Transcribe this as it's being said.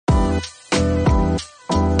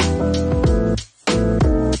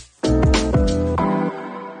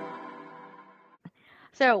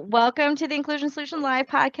So, welcome to the Inclusion Solution Live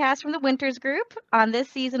podcast from the Winters Group. On this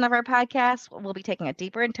season of our podcast, we'll be taking a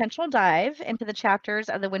deeper intentional dive into the chapters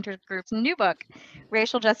of the Winters Group's new book,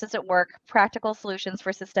 Racial Justice at Work Practical Solutions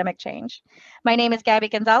for Systemic Change. My name is Gabby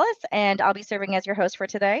Gonzalez, and I'll be serving as your host for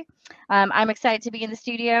today. I'm excited to be in the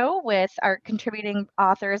studio with our contributing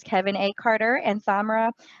authors, Kevin A. Carter and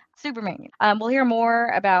Samra Subramanian. We'll hear more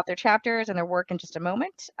about their chapters and their work in just a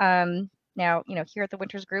moment. Now, here at the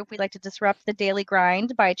Winters Group, we like to disrupt the daily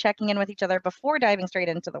grind by checking in with each other before diving straight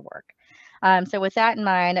into the work. So with that in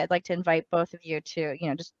mind, I'd like to invite both of you to,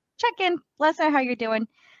 just check in, let us know how you're doing.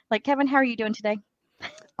 Like, Kevin, how are you doing today?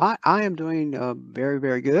 I am doing very,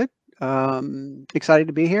 very good. Excited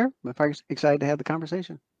to be here. Excited to have the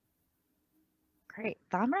conversation. Great.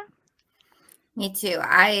 Thamra? Me too.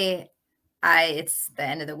 It's the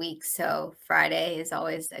end of the week, so Friday is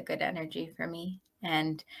always a good energy for me.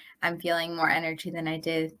 And I'm feeling more energy than I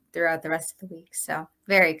did throughout the rest of the week. So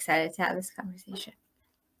very excited to have this conversation.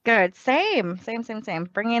 Good. Same.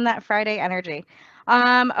 Bringing that Friday energy.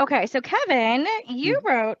 Okay, so Kevin, you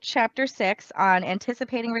wrote chapter 6 on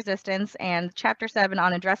anticipating resistance and chapter 7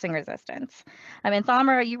 on addressing resistance. And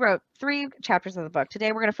Thamra, you wrote 3 chapters of the book.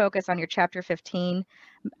 Today we're going to focus on your chapter 15,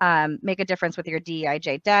 make a difference with your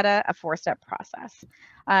DEIJ data, a 4-step process.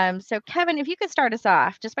 So Kevin, if you could start us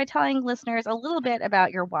off just by telling listeners a little bit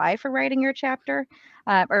about your why for writing your chapter,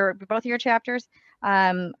 or both of your chapters,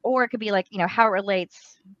 or it could be like, how it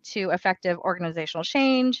relates to effective organizational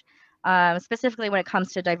change, specifically when it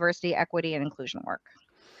comes to diversity, equity, and inclusion work.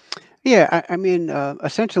 Yeah, I mean,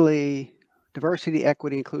 essentially, diversity,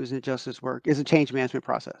 equity, inclusion, and justice work is a change management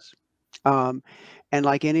process. And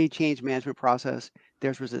like any change management process,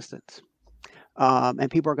 there's resistance. And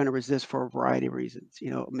people are going to resist for a variety of reasons.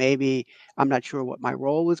 Maybe I'm not sure what my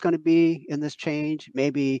role is going to be in this change.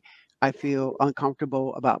 Maybe I feel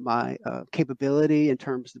uncomfortable about my capability in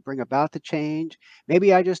terms to bring about the change.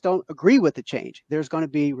 Maybe I just don't agree with the change. There's going to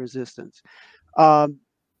be resistance. Um,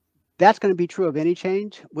 that's going to be true of any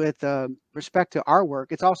change. With respect to our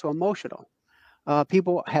work, it's also emotional.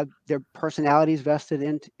 People have their personalities vested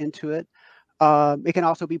into it. It can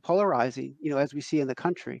also be polarizing, as we see in the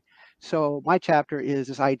country. So my chapter is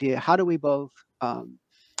this idea: how do we both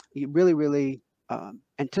you really, really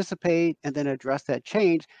anticipate and then address that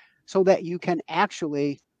change, so that you can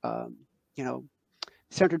actually, you know,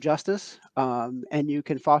 center justice, and you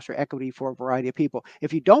can foster equity for a variety of people.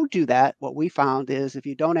 If you don't do that, what we found is if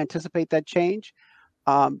you don't anticipate that change,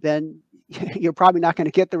 then you're probably not going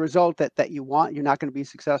to get the result that you want. You're not going to be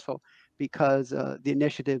successful because the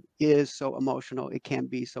initiative is so emotional. It can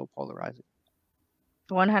be so polarizing.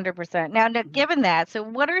 100%. Now, Mhm. given that, so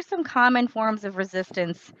what are some common forms of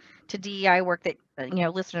resistance to DEI work that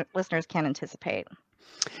listeners can anticipate?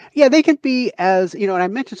 Yeah, they could be as, and I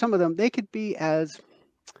mentioned some of them, they could be as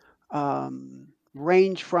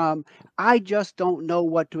range from, I just don't know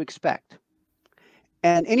what to expect.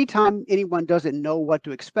 And anytime anyone doesn't know what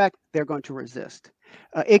to expect, they're going to resist.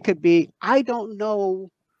 It could be, I don't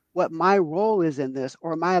know what my role is in this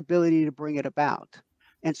or my ability to bring it about.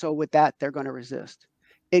 And so with that, they're going to resist.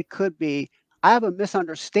 It could be, I have a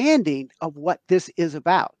misunderstanding of what this is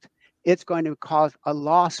about. It's going to cause a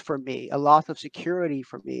loss for me, a loss of security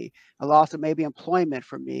for me, a loss of maybe employment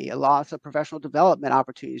for me, a loss of professional development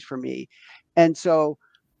opportunities for me. And so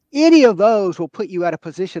any of those will put you at a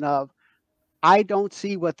position of, I don't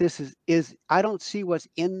see what this is I don't see what's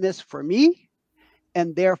in this for me,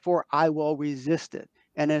 and therefore I will resist it.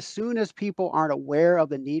 And as soon as people aren't aware of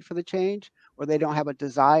the need for the change, or they don't have a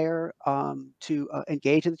desire to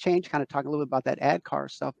engage in the change, kind of talking a little bit about that ad car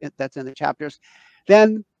stuff that's in the chapters,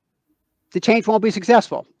 then the change won't be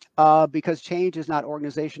successful, because change is not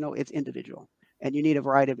organizational; it's individual, and you need a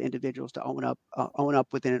variety of individuals to own up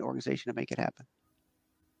within an organization to make it happen.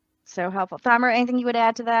 So helpful. Thamra, anything you would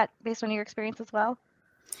add to that based on your experience as well?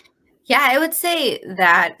 Yeah, I would say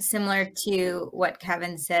that similar to what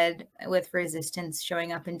Kevin said with resistance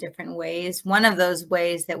showing up in different ways. One of those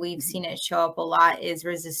ways that we've seen it show up a lot is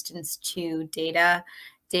resistance to data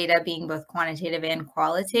being both quantitative and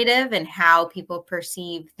qualitative, and how people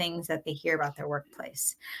perceive things that they hear about their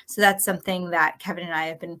workplace. So that's something that Kevin and I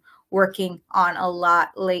have been working on a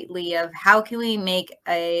lot lately, of how can we make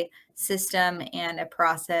a system and a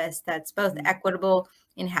process that's both equitable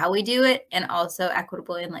in how we do it and also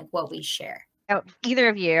equitable in like what we share. Now, either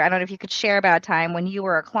of you, I don't know if you could share about a time when you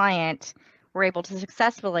or a client were able to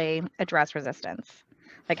successfully address resistance.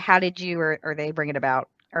 Like, how did you or they bring it about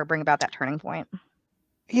or bring about that turning point?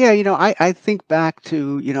 Yeah, I think back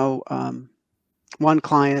to one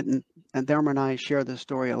client, and them and I share this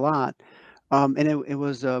story a lot. And it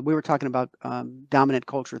was we were talking about dominant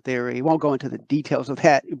culture theory. Won't go into the details of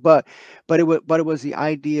that, but it was the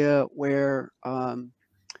idea where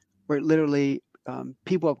literally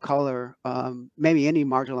people of color, maybe any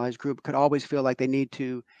marginalized group, could always feel like they need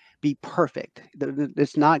to be perfect.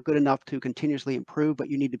 It's not good enough to continuously improve, but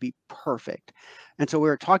you need to be perfect. And so we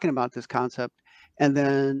were talking about this concept, and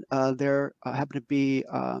then there happened to be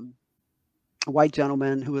a white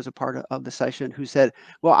gentleman who was a part of the session who said,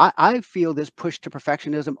 "Well, I feel this push to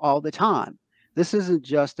perfectionism all the time. This isn't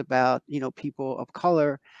just about people of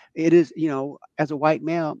color. It is as a white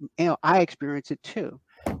male, I experience it too."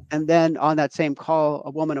 And then on that same call,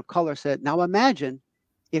 a woman of color said, "Now imagine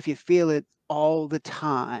if you feel it all the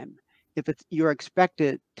time. If you're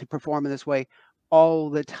expected to perform in this way all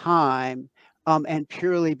the time, and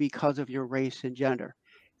purely because of your race and gender."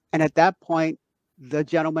 And at that point, the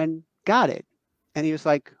gentleman got it, and he was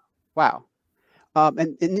like, "Wow."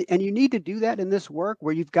 And you need to do that in this work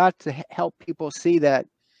where you've got to help people see that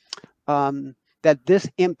that this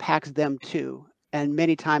impacts them too, and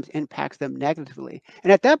many times impacts them negatively.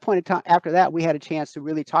 And at that point in time, after that, we had a chance to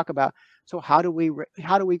really talk about, so how do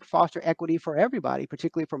we foster equity for everybody,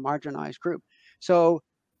 particularly for marginalized group. So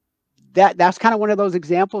that's kind of one of those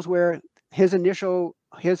examples where his initial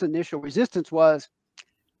resistance was,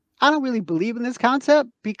 "I don't really believe in this concept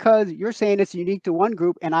because you're saying it's unique to one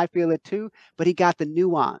group and I feel it too." But he got the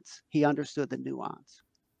nuance. He understood the nuance.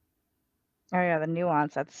 Oh yeah, the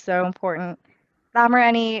nuance. That's so important. Dahmer,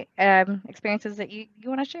 any experiences that you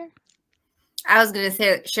want to share? I was going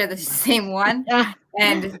to share the same one, Yeah.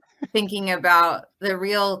 and thinking about the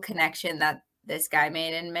real connection that this guy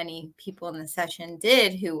made, and many people in the session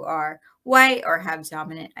did who are white or have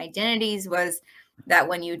dominant identities, was that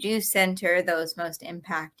when you do center those most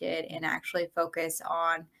impacted and actually focus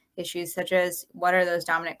on issues such as what are those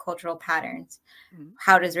dominant cultural patterns,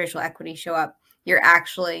 how does racial equity show up, you're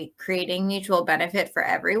actually creating mutual benefit for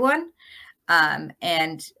everyone.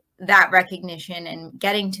 And that recognition and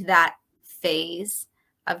getting to that phase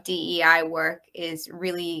of DEI work is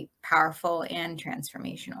really powerful and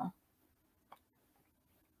transformational.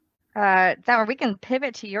 Dahmer, we can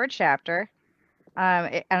pivot to your chapter.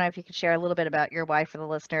 I don't know if you could share a little bit about your why for the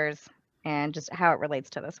listeners and just how it relates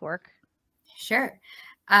to this work. Sure.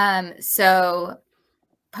 So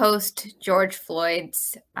post George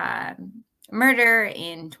Floyd's murder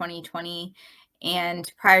in 2020,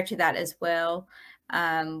 and prior to that as well,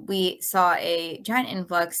 we saw a giant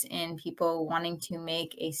influx in people wanting to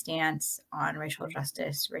make a stance on racial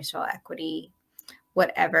justice, racial equity,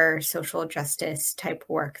 whatever social justice type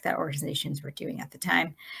work that organizations were doing at the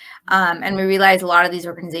time. And we realized a lot of these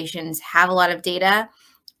organizations have a lot of data,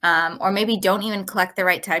 or maybe don't even collect the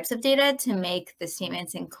right types of data to make the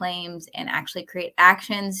statements and claims and actually create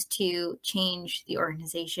actions to change the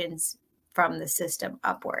organizations from the system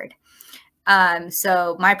upward.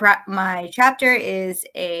 So my chapter is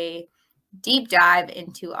a deep dive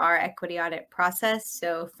into our equity audit process.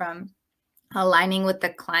 So from aligning with the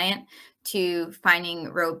client to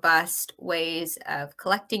finding robust ways of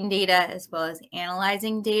collecting data as well as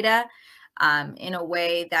analyzing data in a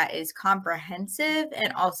way that is comprehensive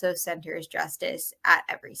and also centers justice at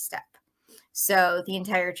every step. So the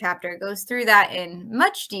entire chapter goes through that in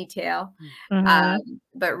much detail,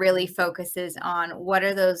 but really focuses on what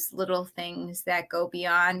are those little things that go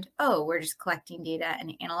beyond, oh, we're just collecting data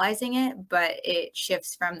and analyzing it, but it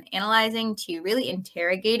shifts from analyzing to really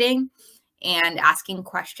interrogating and asking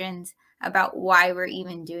questions about why we're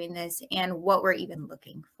even doing this and what we're even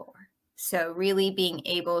looking for. So really being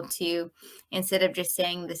able to, instead of just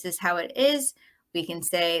saying this is how it is, we can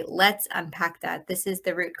say, let's unpack that. This is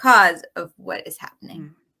the root cause of what is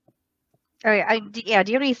happening. Oh yeah, do you have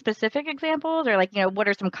any specific examples, or what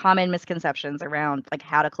are some common misconceptions around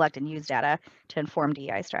how to collect and use data to inform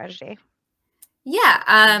DEI strategy?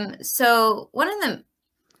 Yeah. So one of the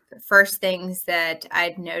first things that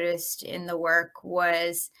I'd noticed in the work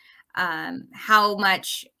was how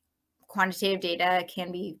much quantitative data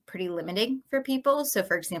can be pretty limiting for people. So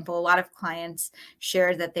for example, a lot of clients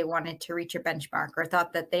shared that they wanted to reach a benchmark or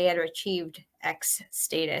thought that they had achieved X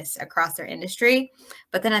status across their industry.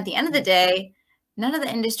 But then at the end of the day, none of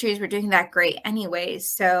the industries were doing that great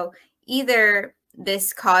anyways. So either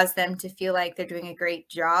this caused them to feel like they're doing a great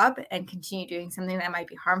job and continue doing something that might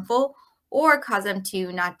be harmful, or cause them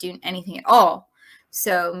to not do anything at all.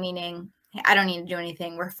 So meaning, hey, I don't need to do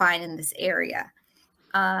anything. We're fine in this area.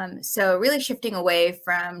 So really shifting away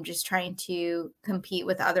from just trying to compete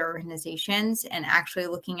with other organizations and actually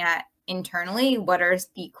looking at internally, what are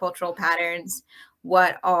the cultural patterns?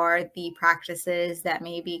 What are the practices that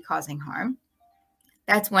may be causing harm?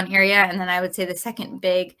 That's one area. And then I would say the second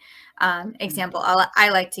big example I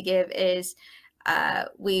like to give is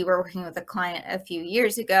we were working with a client a few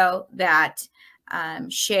years ago that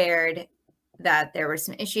shared that there were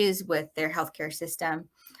some issues with their healthcare system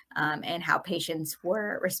and how patients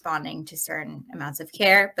were responding to certain amounts of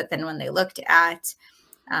care. But then when they looked at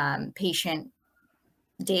patient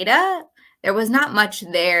data, there was not much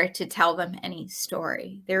there to tell them any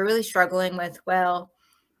story. They were really struggling with, well,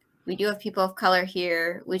 we do have people of color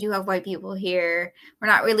here. We do have white people here. We're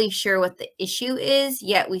not really sure what the issue is,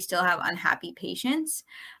 yet we still have unhappy patients.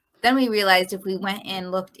 Then we realized if we went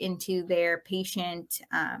and looked into their patient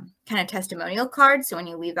kind of testimonial cards, so when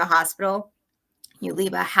you leave the hospital, you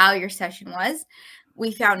leave a how your session was,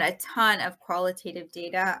 we found a ton of qualitative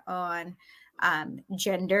data on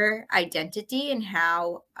gender identity and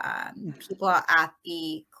how people at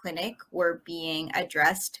the clinic were being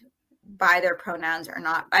addressed by their pronouns or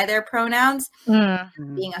not by their pronouns,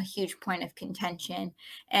 being a huge point of contention.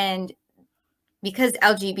 And because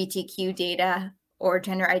LGBTQ data or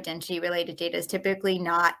gender identity related data is typically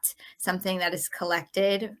not something that is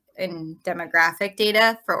collected in demographic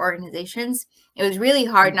data for organizations, it was really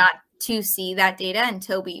hard not to see that data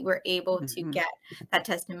until we were able to get that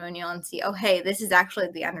testimonial and see, oh, hey, this is actually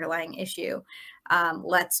the underlying issue.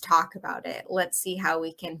 Let's talk about it. Let's see how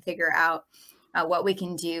we can figure out what we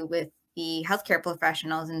can do with the healthcare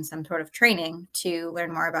professionals in some sort of training to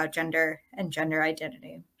learn more about gender and gender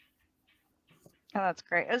identity. Oh, that's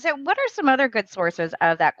great. So what are some other good sources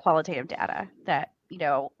of that qualitative data that,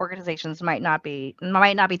 organizations might not be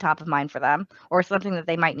top of mind for them, or something that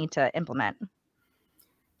they might need to implement?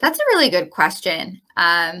 That's a really good question.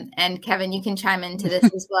 And Kevin, you can chime into this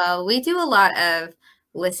as well. We do a lot of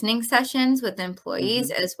listening sessions with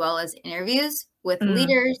employees as well as interviews with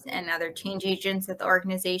leaders and other change agents at the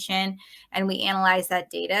organization. And we analyze that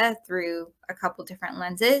data through a couple different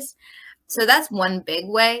lenses. So that's one big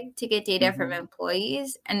way to get data from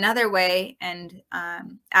employees. Another way and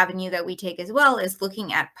avenue that we take as well is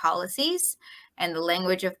looking at policies and the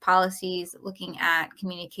language of policies, looking at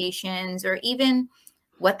communications, or even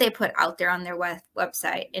what they put out there on their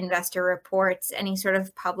website, investor reports, any sort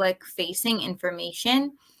of public facing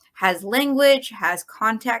information has language, has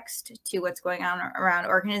context to what's going on around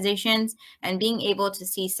organizations, and being able to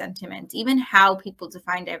see sentiment, even how people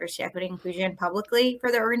define diversity, equity, inclusion publicly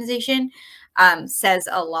for their organization says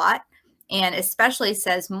a lot, and especially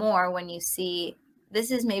says more when you see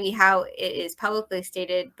this is maybe how it is publicly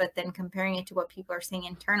stated, but then comparing it to what people are saying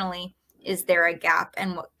internally, is there a gap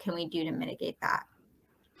and what can we do to mitigate that?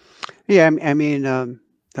 Yeah, I mean,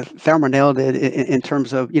 Thelma nailed it in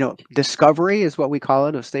terms of, discovery is what we call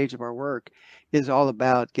it. A stage of our work is all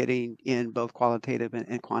about getting in both qualitative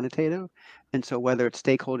and quantitative. And so whether it's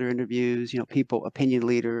stakeholder interviews, people, opinion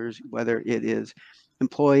leaders, whether it is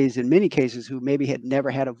employees in many cases who maybe had never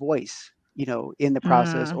had a voice, in the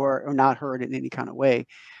process or not heard in any kind of way.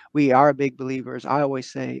 We are big believers. I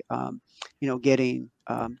always say, getting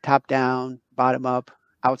top down, bottom up,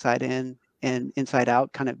 outside in, and inside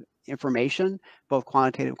out kind of information, both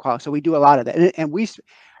quantitative and qualitative. So we do a lot of that, and we,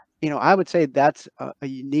 I would say that's a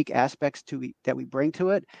unique aspects that we bring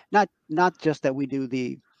to it. Not just that we do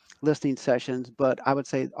the listening sessions, but I would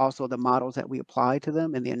say also the models that we apply to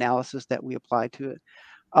them and the analysis that we apply to it.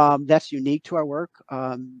 That's unique to our work.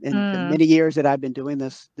 In the many years that I've been doing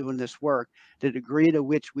this work, the degree to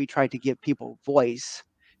which we try to give people voice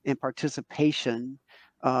and participation,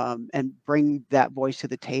 and bring that voice to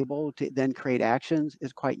the table to then create actions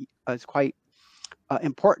is quite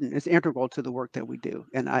important. It's integral to the work that we do,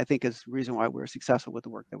 and I think is the reason why we're successful with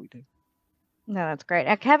the work that we do. No, that's great.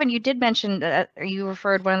 Now, Kevin, you did mention you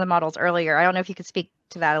referred one of the models earlier. I don't know if you could speak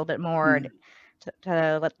to that a little bit more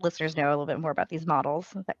to let listeners know a little bit more about these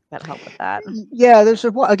models that help with that. Yeah, there's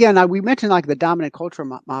again, we mentioned like the dominant culture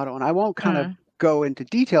model, and I won't kind of go into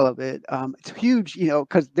detail of it. It's huge,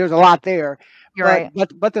 because there's a lot there. You're right.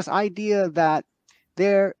 But this idea that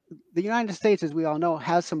the United States, as we all know,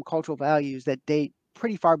 has some cultural values that date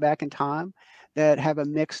pretty far back in time, that have a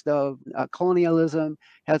mix of colonialism,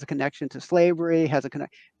 has a connection to slavery, has a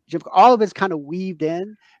connection. All of it's kind of weaved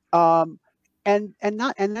in, and they're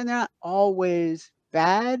not always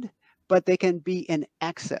bad, but they can be in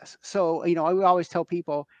excess. So we always tell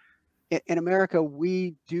people in America,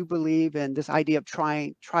 we do believe in this idea of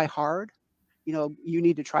try hard. You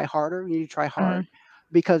need to try harder. You need to try hard.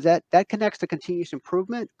 Because that connects to continuous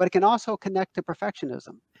improvement, but it can also connect to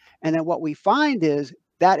perfectionism. And then what we find is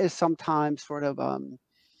that is sometimes sort of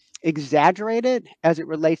exaggerated as it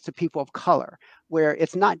relates to people of color, where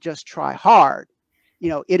it's not just try hard,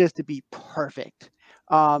 it is to be perfect.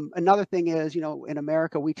 Another thing is, in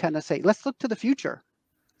America, we tend to say, let's look to the future.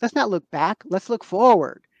 let's not look back. Let's look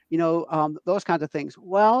forward. Those kinds of things.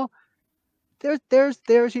 Well, there's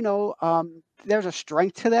there's a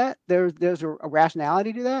strength to that. There's a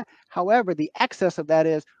rationality to that. However, the excess of that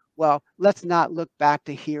is, well, let's not look back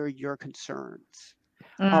to hear your concerns.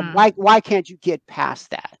 Why can't you get past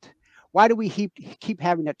that? Why do we keep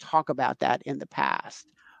having to talk about that in the past?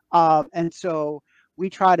 And so we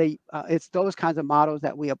try to it's those kinds of models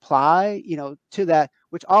that we apply, to that,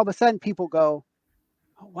 which all of a sudden people go,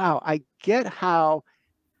 oh, wow, I get how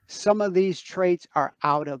some of these traits are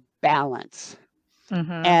out of balance.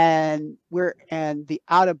 And the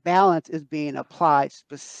out of balance is being applied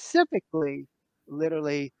specifically,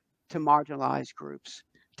 literally, to marginalized groups,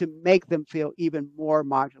 to make them feel even more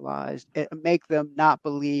marginalized, and make them not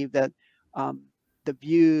believe that the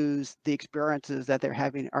views, the experiences that they're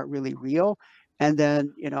having are really real. And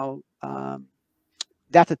then,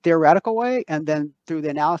 that's a theoretical way. And then through the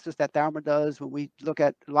analysis that Thelma does, when we look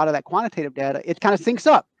at a lot of that quantitative data, it kind of syncs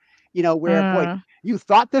up, where, boy, you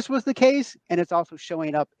thought this was the case, and it's also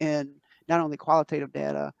showing up in not only qualitative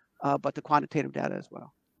data, but the quantitative data as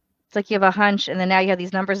well. It's like you have a hunch, and then now you have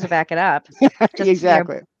these numbers to back it up. Just,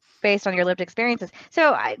 exactly. Based on your lived experiences.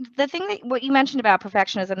 So the thing that what you mentioned about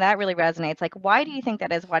perfectionism, that really resonates. Like, why do you think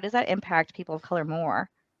that is? Why does that impact people of color more?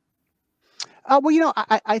 Well,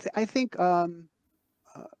 I think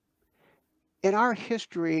in our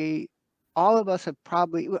history, all of us have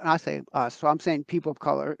probably, when I say us, so I'm saying people of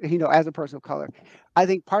color, as a person of color, I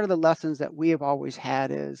think part of the lessons that we have always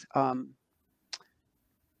had is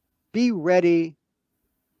be ready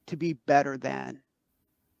to be better than.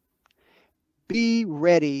 Be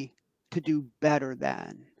ready to do better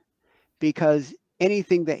than, because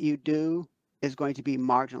anything that you do is going to be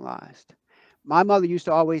marginalized. My mother used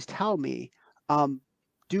to always tell me,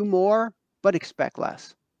 do more, but expect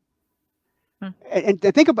less. And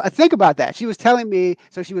think about that. She was telling me,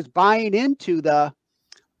 so she was buying into the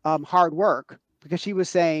hard work, because she was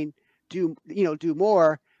saying, do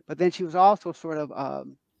more, but then she was also sort of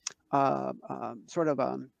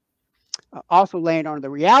also laying on the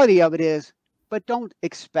reality of it is, but don't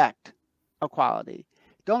expect equality,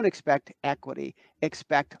 don't expect equity,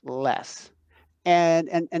 expect less.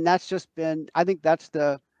 And that's just been, I think that's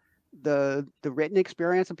the written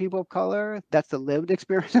experience of people of color. That's the lived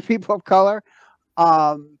experience of people of color.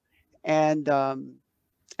 And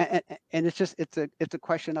it's just, it's a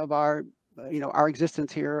question of our, our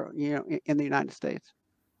existence here, in the United States.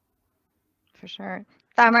 For sure.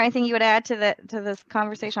 Thelma, anything you would add to this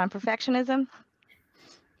conversation on perfectionism?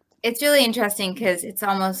 It's really interesting because it's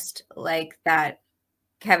almost like that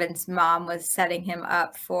Kevin's mom was setting him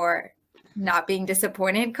up for not being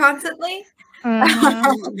disappointed constantly.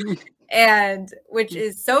 And which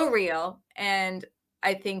is so real. And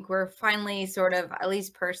I think we're finally sort of, at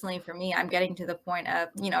least personally for me, I'm getting to the point of,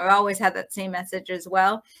 I've always had that same message as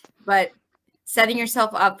well, but setting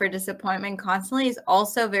yourself up for disappointment constantly is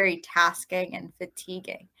also very tasking and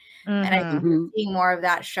fatiguing. And I think we're seeing more of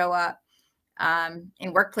that show up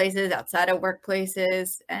in workplaces, outside of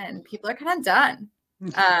workplaces, and people are kind of done.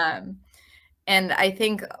 And I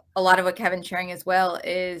think a lot of what Kevin's sharing as well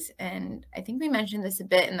is, and I think we mentioned this a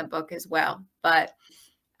bit in the book as well, but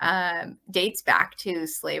dates back to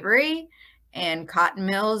slavery and cotton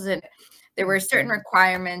mills. And there were certain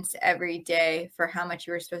requirements every day for how much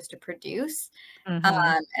you were supposed to produce.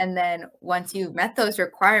 And then once you met those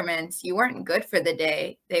requirements, you weren't good for the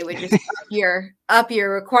day. They would just up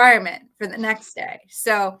your requirement for the next day.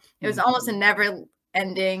 So it was almost a never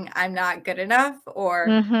ending, I'm not good enough, or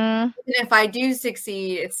even if I do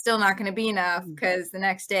succeed, it's still not going to be enough because the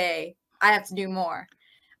next day I have to do more,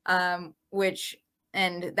 and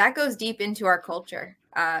that goes deep into our culture.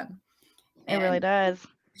 It really does.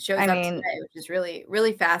 Shows up today, which is really,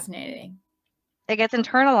 really fascinating. It gets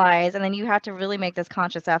internalized, and then you have to really make this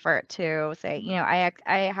conscious effort to say, I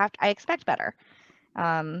expect better.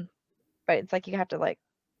 But it's like you have to like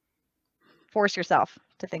force yourself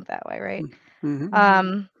to think that way, right?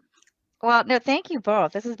 Well, no, thank you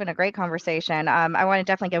both. This has been a great conversation. I want to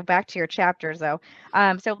definitely go back to your chapters, though.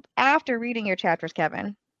 So after reading your chapters,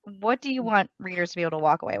 Kevin, what do you want readers to be able to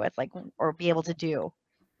walk away with, or be able to do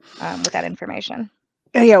with that information?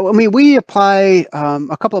 Yeah, well, I mean, we apply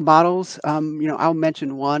a couple of models. I'll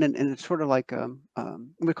mention one, and it's sort of like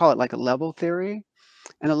we call it like a level theory.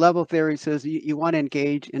 And a level theory says you want to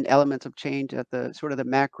engage in elements of change at the sort of the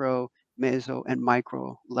macro, meso, and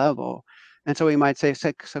micro level. And so we might say,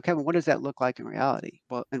 so Kevin, what does that look like in reality?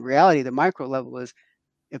 Well, in reality, the micro level is,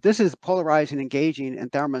 if this is polarizing, engaging,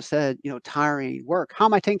 and Thelma said, tiring work, how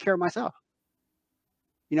am I taking care of myself?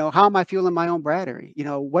 How am I fueling my own battery?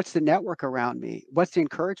 What's the network around me? What's the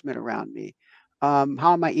encouragement around me?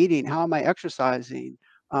 How am I eating? How am I exercising?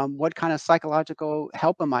 What kind of psychological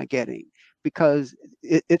help am I getting? Because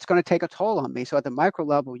it's going to take a toll on me. So at the micro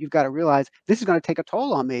level, you've got to realize this is going to take a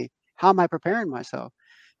toll on me. How am I preparing myself?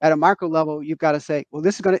 At a micro level, you've got to say, well,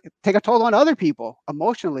 this is going to take a toll on other people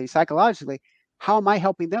emotionally, psychologically. How am I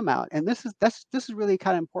helping them out? And this is really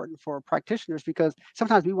kind of important for practitioners because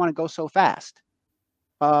sometimes we want to go so fast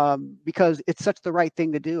because it's such the right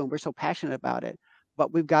thing to do and we're so passionate about it.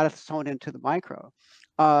 But we've got to tone into the micro.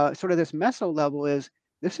 Sort of this meso level is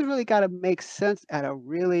this has really got to make sense at a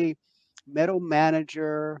really middle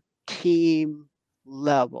manager team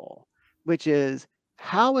level, which is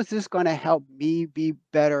how is this going to help me be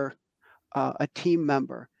better a team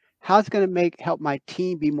member? How it's going to help my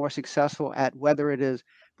team be more successful at whether it is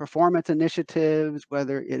performance initiatives,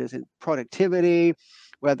 whether it is in productivity,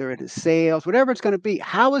 whether it is sales, whatever it's going to be.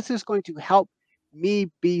 How is this going to help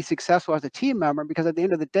me be successful as a team member? Because at the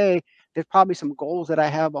end of the day, there's probably some goals that I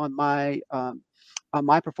have on my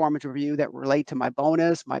performance review that relate to my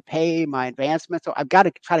bonus, my pay, my advancement. So I've got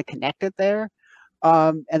to try to connect it there.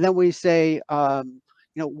 And then we say,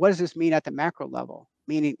 what does this mean at the macro level?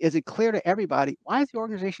 Meaning, is it clear to everybody why is the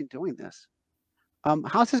organization doing this?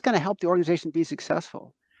 How's this going to help the organization be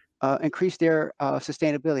successful, increase their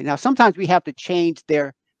sustainability? Now, sometimes we have to change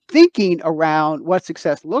their thinking around what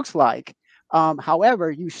success looks like.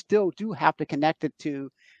 However, you still do have to connect it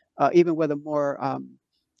to, even with a more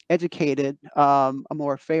educated, a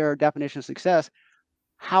more fair definition of success.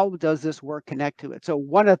 How does this work connect to it? So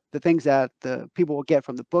one of the things that the people will get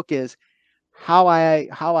from the book is how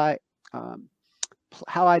um,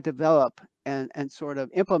 I develop and sort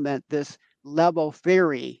of implement this level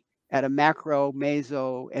theory at a macro,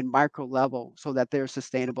 meso, and micro level so that there's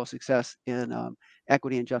sustainable success in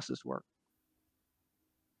equity and justice work.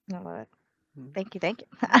 I love it. Mhm. Thank you. Thank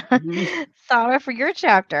Mhm. you. Sarah, for your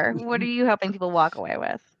chapter, what are you hoping people walk away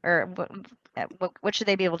with? Or what should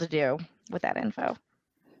they be able to do with that info?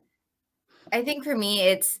 I think for me,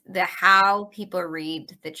 it's the how people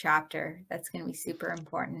read the chapter that's going to be super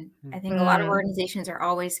important. I think a lot of organizations are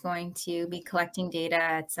always going to be collecting data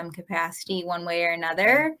at some capacity, one way or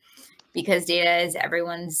another, because data is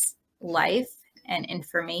everyone's life and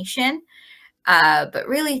information. But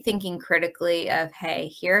really thinking critically of, hey,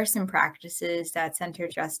 here are some practices that center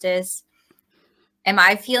justice. Am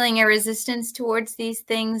I feeling a resistance towards these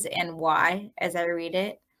things and why as I read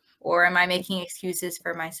it? Or am I making excuses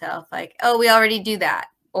for myself like, oh, we already do that?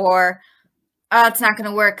 Or, oh, it's not going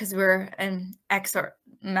to work because we're an X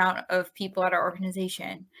amount of people at our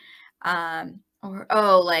organization. Or,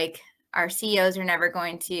 oh, like our CEOs are never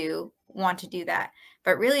going to want to do that.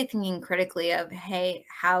 But really thinking critically of, hey,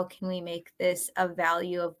 how can we make this a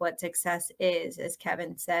value of what success is, as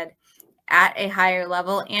Kevin said, at a higher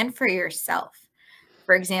level and for yourself?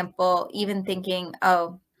 For example, even thinking,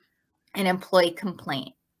 oh, an employee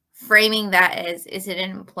complaint, framing that as, is it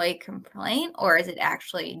an employee complaint or is it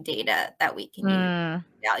actually data that we can use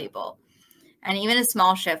valuable? And even a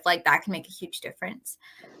small shift like that can make a huge difference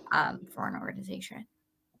for an organization.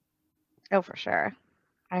 Oh, for sure.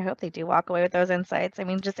 I hope they do walk away with those insights. I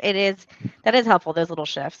mean, that is helpful, those little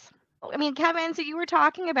shifts. I mean, Kevin, so you were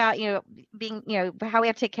talking about, being, how we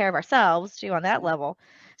have to take care of ourselves too on that level.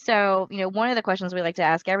 So, one of the questions we like to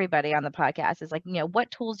ask everybody on the podcast is like,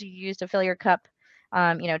 what tools do you use to fill your cup?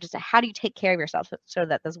 Just how do you take care of yourself so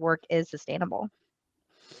that this work is sustainable?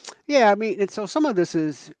 Yeah, I mean, and so some of this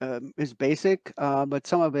is basic, but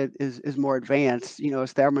some of it is more advanced.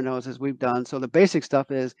 As Therma knows, as we've done. So the basic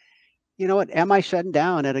stuff is, what? Am I shutting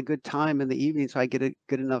down at a good time in the evening so I get a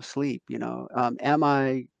good enough sleep? Am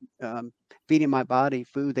I feeding my body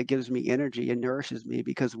food that gives me energy and nourishes me?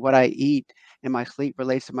 Because what I eat in my sleep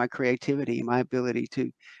relates to my creativity, my ability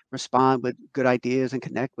to respond with good ideas and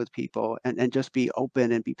connect with people and just be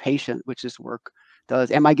open and be patient, which this work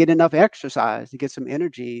does. Am I getting enough exercise to get some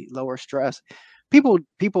energy, lower stress? People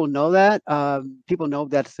know that. People know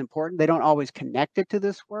that it's important. They don't always connect it to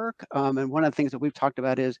this work. And one of the things that we've talked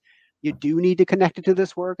about is you do need to connect it to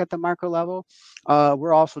this work at the micro level.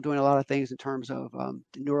 We're also doing a lot of things in terms of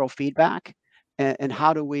neural feedback and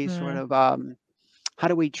how do we sort of how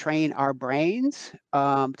do we train our brains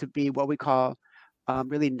to be what we call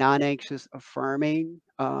really non-anxious, affirming,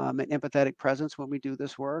 and empathetic presence when we do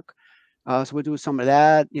this work. So we'll do some of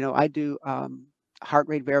that. I do heart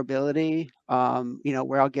rate variability.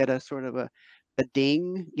 Where I'll get a sort of a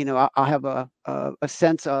ding. I'll have a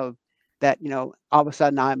sense of that. All of a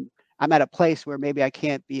sudden I'm at a place where maybe I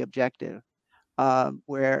can't be objective,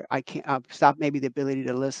 where I can't stop maybe the ability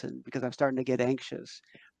to listen because I'm starting to get anxious.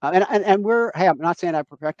 And hey, I'm not saying I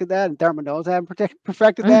perfected that, and Therma knows I haven't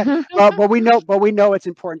perfected that, but we know it's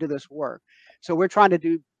important to this work. So we're trying to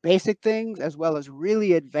do basic things as well as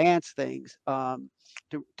really advanced things,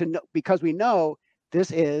 to know, because we know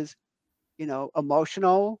this is,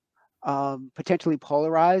 emotional, potentially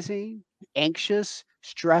polarizing, anxious,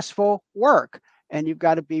 stressful work, and you've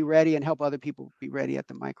got to be ready and help other people be ready at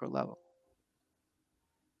the micro level.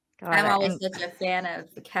 Got I'm it. always such a fan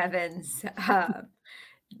of Kevin's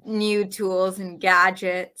new tools and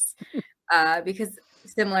gadgets, because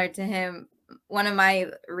similar to him, one of my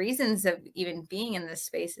reasons of even being in this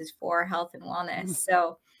space is for health and wellness.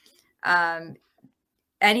 So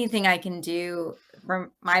anything I can do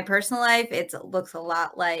for my personal life, it looks a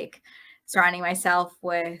lot like surrounding myself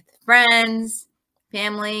with friends,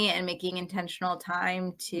 family, and making intentional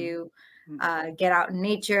time to get out in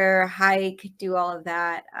nature, hike, do all of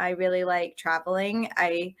that. I really like traveling.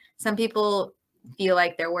 Some people feel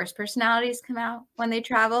like their worst personalities come out when they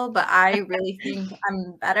travel, but I really think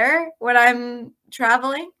I'm better when I'm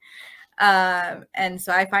traveling. And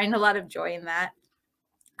so I find a lot of joy in that.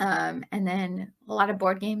 And then a lot of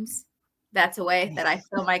board games. That's a way that I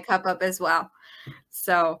fill my cup up as well.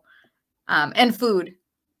 So, and food.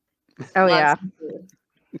 Oh, Lots yeah. of food.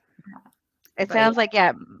 It But sounds like,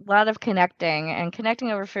 a lot of connecting, and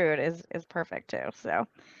connecting over food is perfect too. So,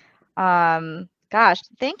 gosh,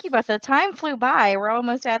 thank you both. The time flew by. We're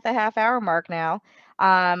almost at the half-hour mark now.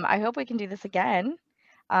 I hope we can do this again.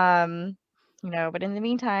 But in the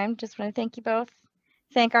meantime, just want to thank you both.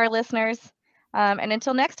 Thank our listeners. And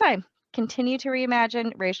until next time, continue to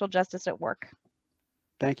reimagine racial justice at work.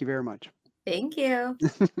 Thank you very much. Thank you.